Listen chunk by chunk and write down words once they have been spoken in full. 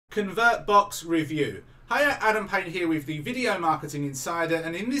ConvertBox review. Hiya, Adam Payne here with the Video Marketing Insider,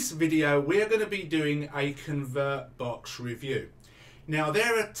 and in this video we're going to be doing a ConvertBox review. Now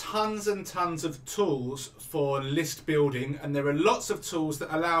there are tons and tons of tools for list building, and there are lots of tools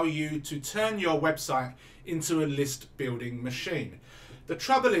that allow you to turn your website into a list building machine. The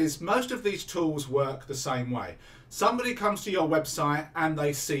trouble is, most of these tools work the same way. Somebody comes to your website and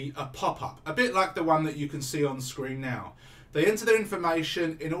they see a pop-up, a bit like the one that you can see on screen now. They enter their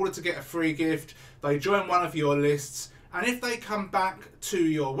information in order to get a free gift, they join one of your lists, and if they come back to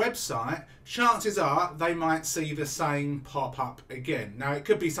your website, chances are they might see the same pop-up again. Now it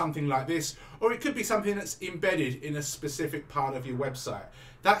could be something like this, or it could be something that's embedded in a specific part of your website.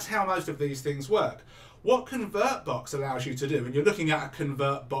 That's how most of these things work. What ConvertBox allows you to do, and you're looking at a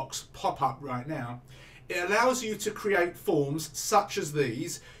ConvertBox pop-up right now, it allows you to create forms such as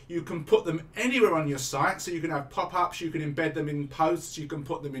these. You can put them anywhere on your site, so you can have pop-ups, you can embed them in posts, you can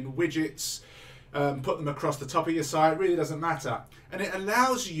put them in widgets, put them across the top of your site, it really doesn't matter. And it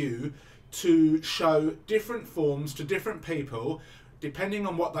allows you to show different forms to different people depending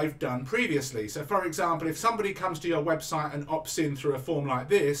on what they've done previously. So for example, if somebody comes to your website and opts in through a form like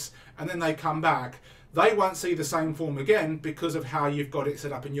this, and then they come back, they won't see the same form again because of how you've got it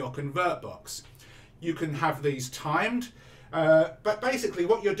set up in your ConvertBox. You can have these timed, but basically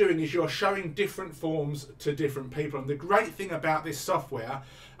what you're doing is you're showing different forms to different people. And the great thing about this software,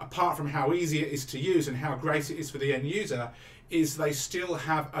 apart from how easy it is to use and how great it is for the end user, is they still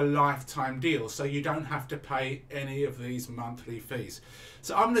have a lifetime deal, so you don't have to pay any of these monthly fees.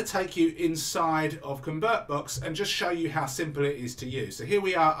 So I'm going to take you inside of ConvertBox and just show you how simple it is to use. So here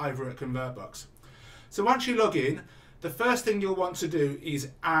we are over at ConvertBox. So once you log in, the first thing you'll want to do is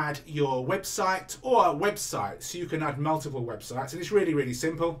add your website or a website, so you can add multiple websites, and it's really, really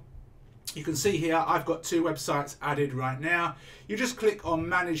simple. You can see here I've got 2 websites added right now. You just click on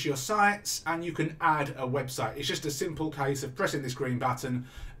Manage Your Sites and you can add a website. It's just a simple case of pressing this green button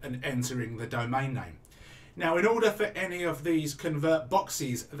and entering the domain name. Now, in order for any of these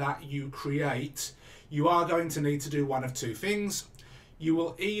ConvertBoxes that you create, you are going to need to do one of 2 things. You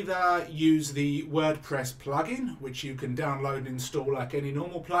will either use the WordPress plugin, which you can download and install like any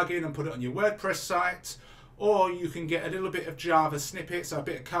normal plugin and put it on your WordPress site, or you can get a little bit of Java snippet, so a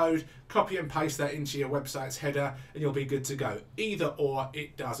bit of code, copy and paste that into your website's header, and you'll be good to go. Either or,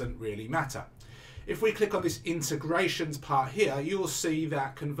 it doesn't really matter. If we click on this integrations part here, you'll see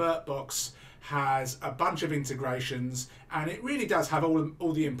that ConvertBox has a bunch of integrations, and it really does have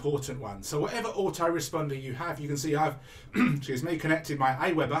all the important ones. So whatever autoresponder you have, you can see I've excuse me, connected my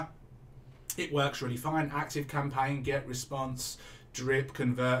Aweber. It works really fine. ActiveCampaign, GetResponse, Drip,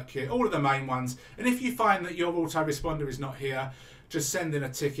 ConvertKit, all of the main ones. And if you find that your autoresponder is not here, just send in a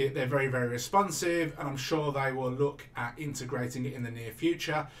ticket. They're very, very responsive, and I'm sure they will look at integrating it in the near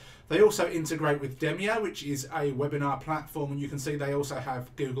future. They also integrate with Demio, which is a webinar platform, and you can see they also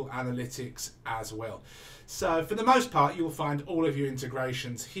have Google Analytics as well. So for the most part, you'll find all of your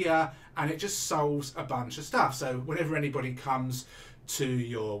integrations here, and it just solves a bunch of stuff. So whenever anybody comes to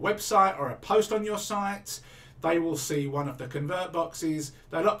your website or a post on your site, they will see one of the ConvertBoxes,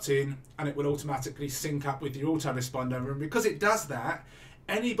 they'll opt in, and it will automatically sync up with your autoresponder. And because it does that,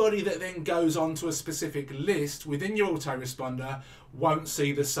 anybody that then goes onto a specific list within your autoresponder won't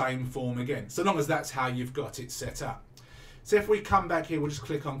see the same form again, so long as that's how you've got it set up. So if we come back here, we'll just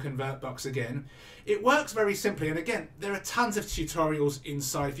click on ConvertBox again. It works very simply, and again, there are tons of tutorials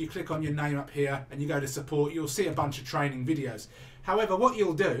inside. If you click on your name up here and you go to support, you'll see a bunch of training videos. However, what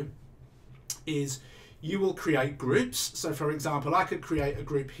you'll do is you will create groups. So for example, I could create a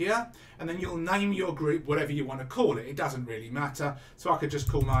group here, and then you'll name your group whatever you want to call it. It doesn't really matter. So I could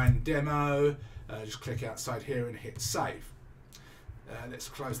just call mine Demo, just click outside here and hit Save. Let's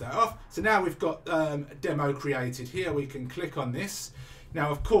close that off. So now we've got a demo created here. We can click on this.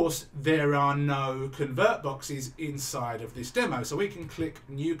 Now, of course, there are no ConvertBoxes inside of this demo. So we can click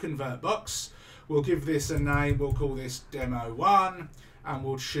New ConvertBox. We'll give this a name. We'll call this Demo 1. And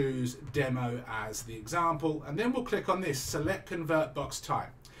we'll choose Demo as the example, and then we'll click on this Select ConvertBox Type.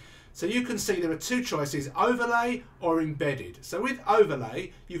 So you can see there are 2 choices, overlay or embedded. So with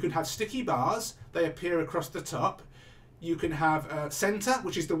overlay, you can have sticky bars, they appear across the top. You can have center,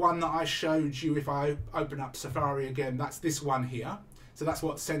 which is the one that I showed you. If I open up Safari again, that's this one here. So that's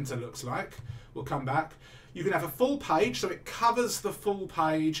what center looks like. We'll come back. You can have a full page, so it covers the full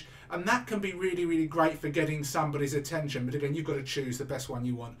page, and that can be really, really great for getting somebody's attention. But again, you've got to choose the best one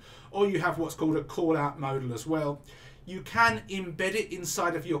you want. Or you have what's called a call out modal as well. You can embed it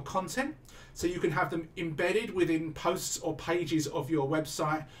inside of your content. So you can have them embedded within posts or pages of your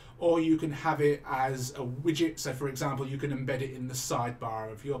website, or you can have it as a widget. So for example, you can embed it in the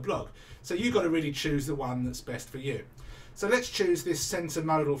sidebar of your blog. So you've got to really choose the one that's best for you. So let's choose this center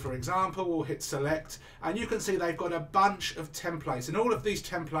modal, for example. We'll hit select, and you can see they've got a bunch of templates, and all of these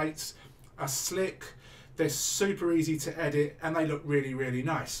templates are slick. They're super easy to edit, and they look really, really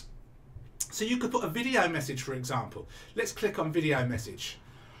nice. So you could put a video message, for example. Let's click on video message.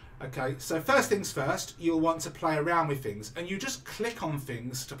 Okay, so first things first, you'll want to play around with things, and you just click on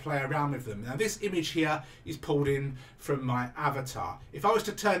things to play around with them. Now this image here is pulled in from my avatar. If I was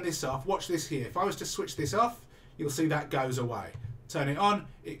to turn this off, watch this here. If I was to switch this off, you'll see that goes away. Turn it on,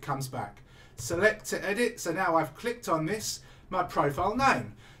 it comes back. Select to edit, so now I've clicked on this, my profile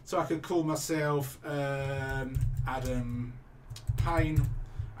name. So I could call myself Adam Payne,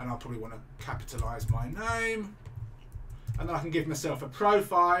 and I'll probably want to capitalize my name. And then I can give myself a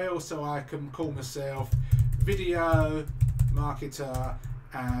profile, so I can call myself video marketer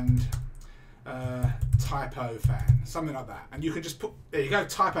and typo fan, something like that. And you can just put, there you go,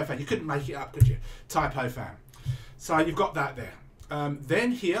 typo fan. You couldn't make it up, could you? Typo fan. So you've got that there.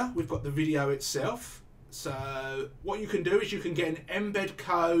 Then here we've got the video itself. So what you can do is you can get an embed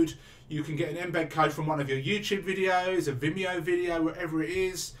code. You can get an embed code from one of your YouTube videos, a Vimeo video, wherever it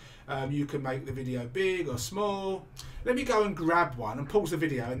is. You can make the video big or small. Let me go and grab one and pause the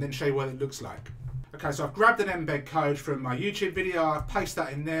video and then show you what it looks like. Okay, so I've grabbed an embed code from my YouTube video, I've pasted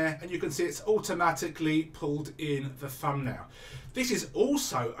that in there, and you can see it's automatically pulled in the thumbnail. This is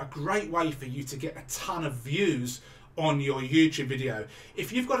also a great way for you to get a ton of views on your YouTube video.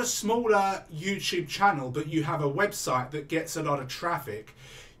 If you've got a smaller YouTube channel but you have a website that gets a lot of traffic,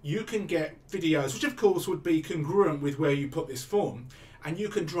 you can get videos, which of course would be congruent with where you put this form, and you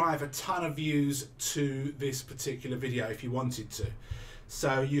can drive a ton of views to this particular video if you wanted to.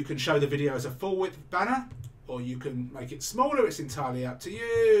 So you can show the video as a full width banner, or you can make it smaller. It's entirely up to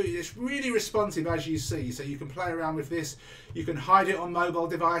you. It's really responsive, as you see, so you can play around with this. You can hide it on mobile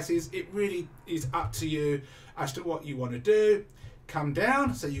devices. It really is up to you as to what you want to do. Come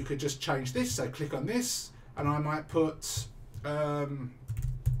down, so you could just change this. So click on this, and I might put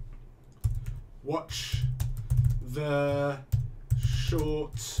watch the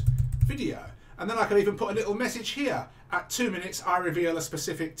short video, and then I can even put a little message here. At 2 minutes I reveal a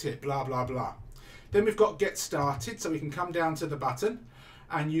specific tip, blah blah blah. Then we've got get started, so we can come down to the button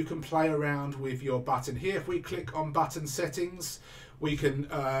and you can play around with your button here. If we click on button settings, we can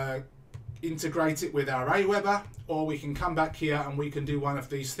integrate it with our Aweber, or we can come back here and we can do one of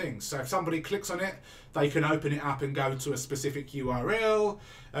these things. So if somebody clicks on it, they can open it up and go to a specific URL.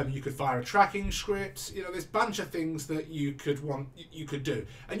 You could fire a tracking script. You know, there's a bunch of things that you could do,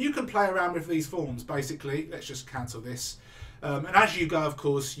 and you can play around with these forms. Basically, let's just cancel this. And as you go, of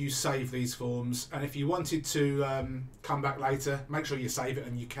course, you save these forms, and if you wanted to come back later, make sure you save it,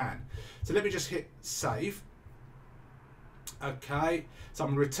 and you can. So let me just hit save. Okay, so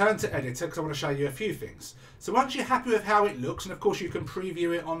I'm going to return to editor because I want to show you a few things. So once you're happy with how it looks, and of course you can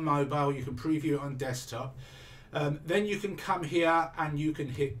preview it on mobile, you can preview it on desktop, then you can come here and you can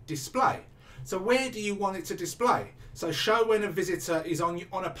hit display. So where do you want it to display? So show when a visitor is on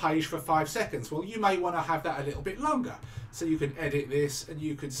a page for 5 seconds. Well, you may want to have that a little bit longer. So you can edit this and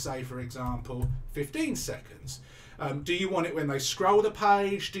you could say, for example, 15 seconds. Do you want it when they scroll the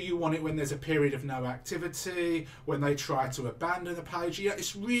page? Do you want it when there's a period of no activity? When they try to abandon the page? Yeah,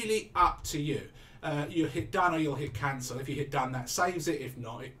 it's really up to you. You'll hit done or you'll hit cancel. If you hit done, that saves it. If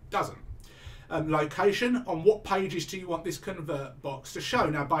not, it doesn't. Location, on what pages do you want this ConvertBox to show?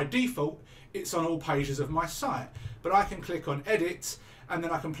 Now, by default, it's on all pages of my site, but I can click on edit, and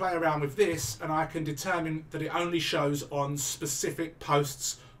then I can play around with this, and I can determine that it only shows on specific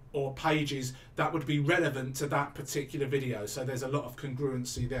posts or pages that would be relevant to that particular video. So there's a lot of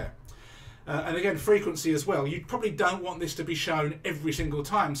congruency there. And again, frequency as well. You probably don't want this to be shown every single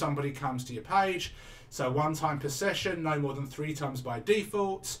time somebody comes to your page. So 1 time per session, no more than 3 times by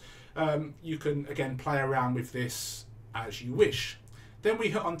default. You can again play around with this as you wish. Then we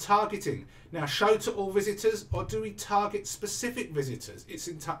hit on targeting. Now, show to all visitors, or do we target specific visitors? It's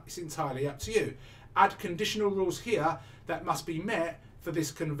entirely up to you. Add conditional rules here that must be met for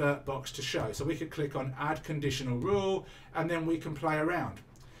this ConvertBox to show. So we could click on add conditional rule, and then we can play around.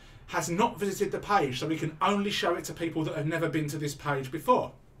 Has not visited the page, so we can only show it to people that have never been to this page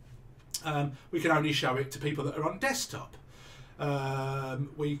before. We can only show it to people that are on desktop.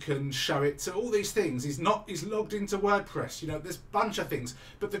 We can show it to all these things. He's logged into WordPress. You know, there's a bunch of things.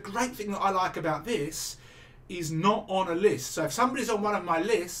 But the great thing that I like about this is not on a list. So if somebody's on one of my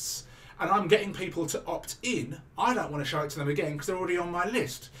lists and I'm getting people to opt in, I don't want to show it to them again because they're already on my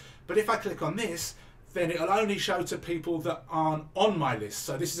list. But if I click on this, then it'll only show to people that aren't on my list.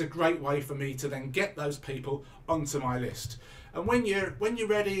 So this is a great way for me to then get those people onto my list. And when you're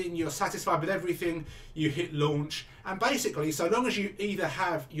ready and you're satisfied with everything, you hit launch. And basically, so long as you either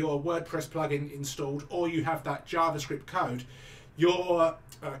have your WordPress plugin installed or you have that JavaScript code, your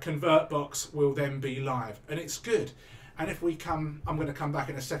ConvertBox will then be live, and it's good. And if we come, I'm going to come back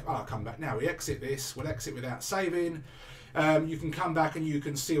in a second. I'll come back now. We exit this. We'll exit without saving. You can come back and you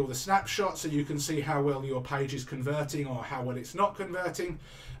can see all the snapshots, so you can see how well your page is converting or how well it's not converting.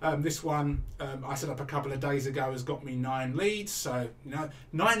 This one I set up a couple of days ago has got me 9 leads. So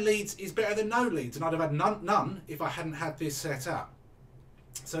 9 leads is better than no leads, and I'd have had none if I hadn't had this set up.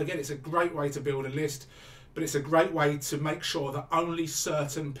 So again, it's a great way to build a list, but it's a great way to make sure that only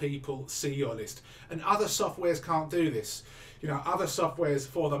certain people see your list. And other softwares can't do this. Other softwares,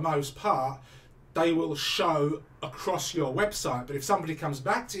 for the most part, they will show across your website, but if somebody comes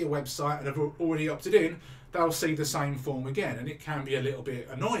back to your website and have already opted in, they'll see the same form again, and it can be a little bit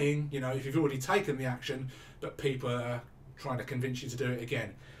annoying, if you've already taken the action, but people are trying to convince you to do it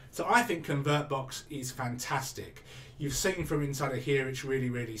again. So I think ConvertBox is fantastic. You've seen from inside of here, it's really,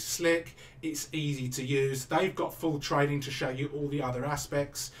 really slick. It's easy to use. They've got full training to show you all the other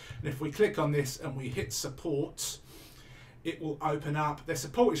aspects. And if we click on this and we hit support, it will open up. Their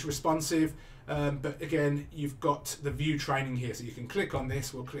support is responsive, but again, you've got the view training here. So you can click on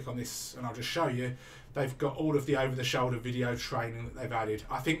this, we'll click on this and I'll just show you. They've got all of the over-the-shoulder video training that they've added.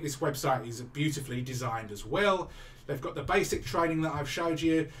 I think this website is beautifully designed as well. They've got the basic training that I've showed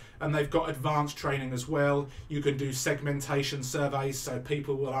you, and they've got advanced training as well. You can do segmentation surveys, so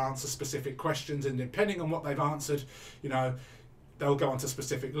people will answer specific questions, and depending on what they've answered, they'll go onto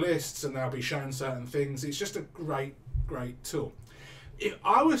specific lists and they'll be shown certain things. It's just a great, great tool. If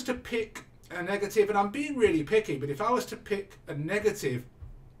I was to pick a negative, and I'm being really picky, but if I was to pick a negative,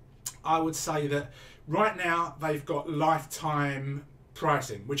 I would say that right now they've got lifetime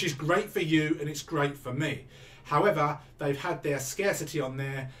pricing, which is great for you and it's great for me. However, they've had their scarcity on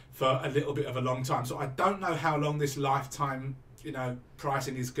there for a little bit of a long time. So I don't know how long this lifetime,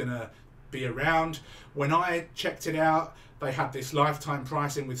 pricing is gonna be around. When I checked it out, they had this lifetime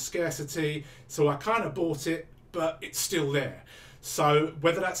pricing with scarcity. So I kind of bought it, but it's still there. So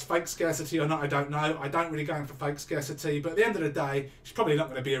whether that's fake scarcity or not, I don't know. I don't really go in for fake scarcity, but at the end of the day, it's probably not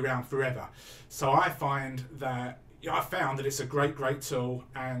going to be around forever. So I found that it's a great, great tool,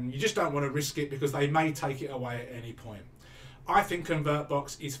 and you just don't want to risk it because they may take it away at any point. I think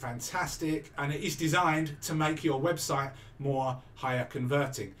ConvertBox is fantastic, and it is designed to make your website more higher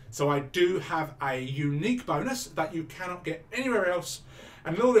converting. So I do have a unique bonus that you cannot get anywhere else.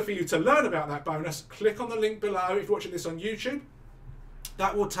 And in order for you to learn about that bonus, click on the link below if you're watching this on YouTube.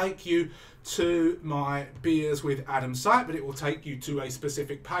 That will take you to my Beers with Adam site, but it will take you to a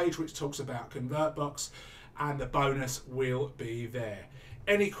specific page which talks about ConvertBox, and the bonus will be there.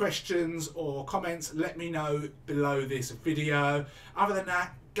 Any questions or comments, let me know below this video. Other than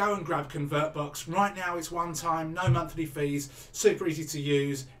that, go and grab ConvertBox. Right now it's one time, no monthly fees, super easy to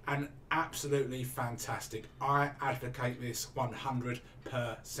use and absolutely fantastic. I advocate this 100%.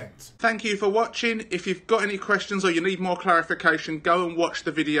 Thank you for watching. If you've got any questions or you need more clarification, go and watch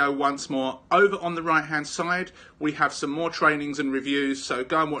the video once more. Over on the right hand side, we have some more trainings and reviews, so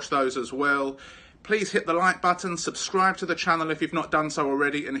go and watch those as well. Please hit the like button, subscribe to the channel if you've not done so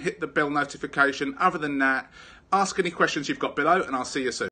already, and hit the bell notification. Other than that, ask any questions you've got below, and I'll see you soon.